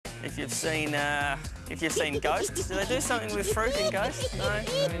if you've seen Ghost. Do they do something with fruit in Ghost? No,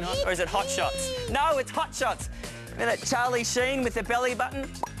 maybe not. Or is it Hot Shots? No, it's Hot Shots. Remember that Charlie Sheen with the belly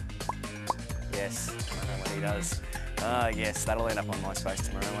button? Yes, I know what he does. Oh, yes, that'll end up on MySpace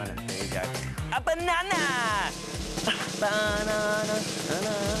tomorrow, won't it? There you go. A banana!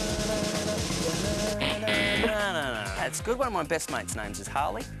 Banana. That's good. One of my best mates' names is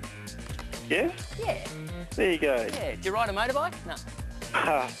Harley. Yeah? Yeah. There you go. Yeah. Do you ride a motorbike? No.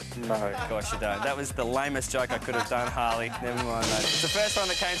 No. Of course you don't. That was the lamest joke I could have done, Harley. Never mind, mate. It's the first one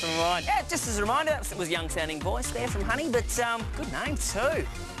that came to my mind. Yeah, just as a reminder, that was a young-sounding voice there from Honey, but good name too.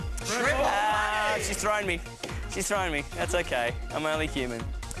 She's thrown me. She's thrown me. That's okay. I'm only human.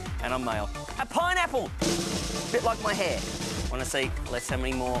 And I'm male. A pineapple! Bit like my hair. Want to see let's how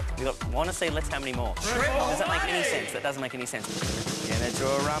many more? Want to see let's how many more? Does that make any sense? That doesn't make any sense. Gonna do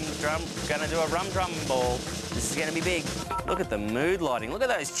a rum drum ball. This is gonna be big. Look at the mood lighting. Look at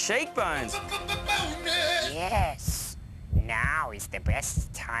those cheekbones. Yes. Now is the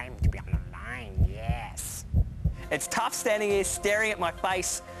best time to be on the line, yes. It's tough standing here staring at my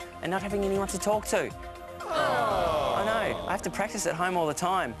face and not having anyone to talk to. Oh. I know. I have to practice at home all the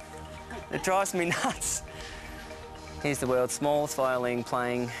time. It drives me nuts. Here's the world's smallest violin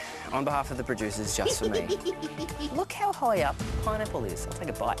playing on behalf of the producers just for me. Look how high up pineapple is. I'll take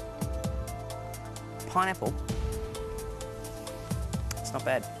a bite. Pineapple. It's not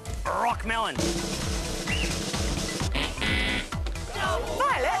bad. Rock melon. Violet?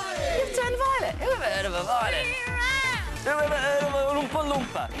 You've turned violet. Who ever heard of a violet? Who ever heard of a Oompa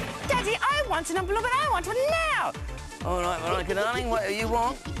Loompa? Daddy, I want an Oompa Loompa. I want one now. All right, Veronica, darling, what do you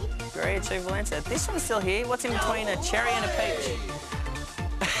want? Very achievable answer. This one's still here. What's in between a cherry and a peach?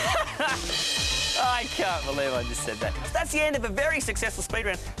 I can't believe I just said that. That's the end of a very successful speed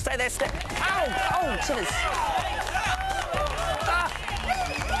round. Stay there, step. Ow! Oh, chitters.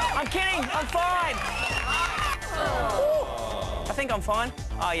 I'm kidding. I'm fine. I think I'm fine.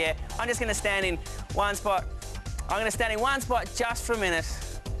 Oh, yeah. I'm just going to stand in one spot. I'm going to stand in one spot just for a minute.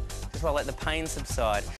 Just while I let the pain subside.